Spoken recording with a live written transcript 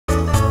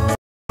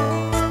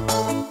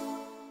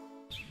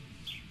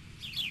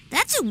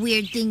a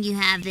weird thing you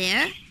have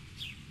there.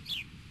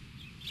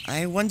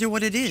 I wonder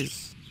what it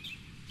is.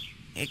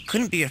 It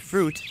couldn't be a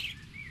fruit.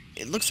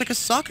 It looks like a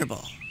soccer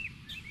ball.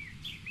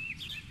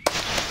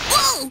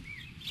 Whoa!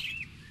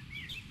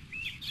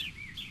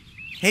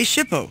 Hey,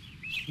 Shippo.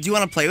 Do you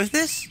want to play with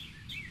this?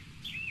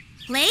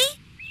 Play?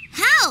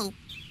 How?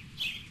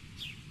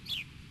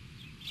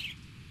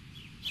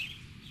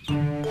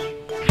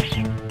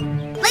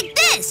 Like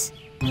this!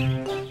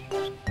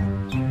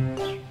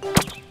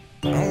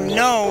 Oh,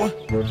 no.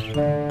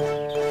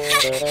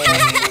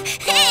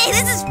 Hey,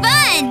 this is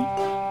fun!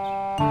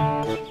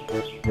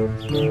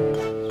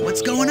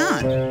 What's going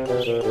on?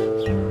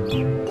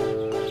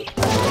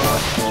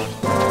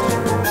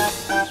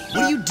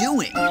 What are you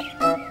doing?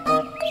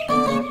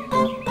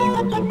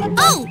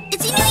 Oh,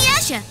 it's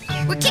Inuyasha!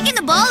 We're kicking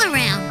the ball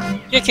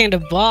around. Kicking the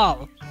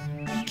ball.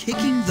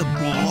 Kicking the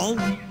ball?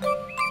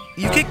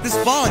 You kick this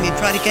ball and you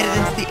try to get it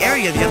into the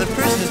area the other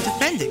person is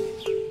defending.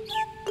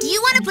 Do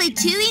you want to play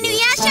too,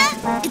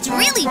 Inuyasha? It's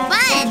really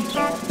fun!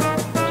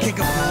 Kick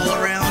a ball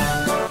around?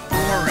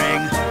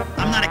 Boring.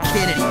 I'm not a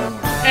kid anymore.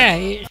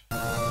 Hey.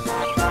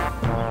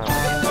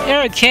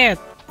 You're a kid.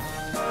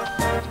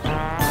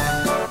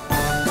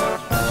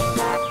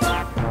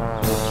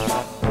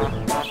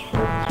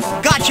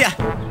 Gotcha!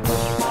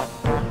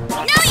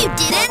 No, you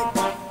didn't!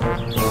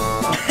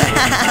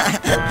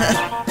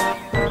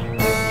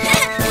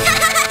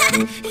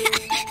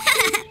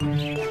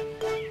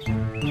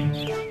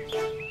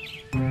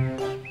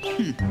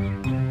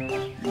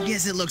 I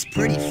guess it looks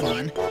pretty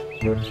fun.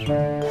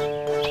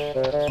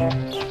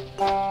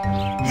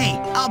 Hey,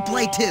 I'll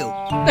play too.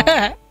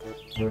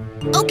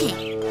 Okay,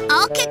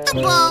 I'll kick the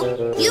ball.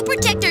 You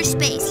protect our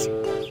space.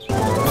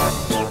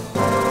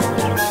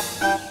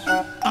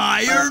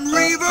 Iron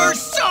Reaver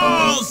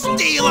Soul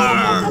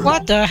Stealer!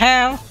 What the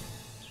hell?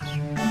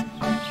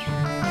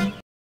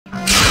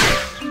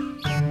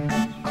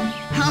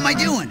 How am I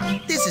doing?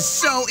 This is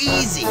so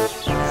easy.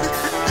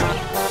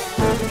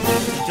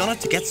 You don't have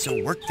to get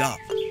so worked up.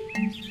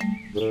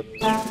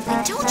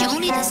 I told you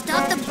only to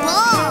stop the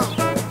ball.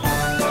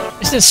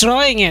 It's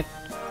destroying it.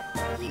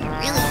 He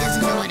really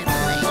doesn't know how to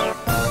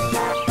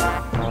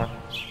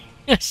play.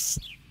 Yes.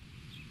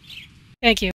 Thank you.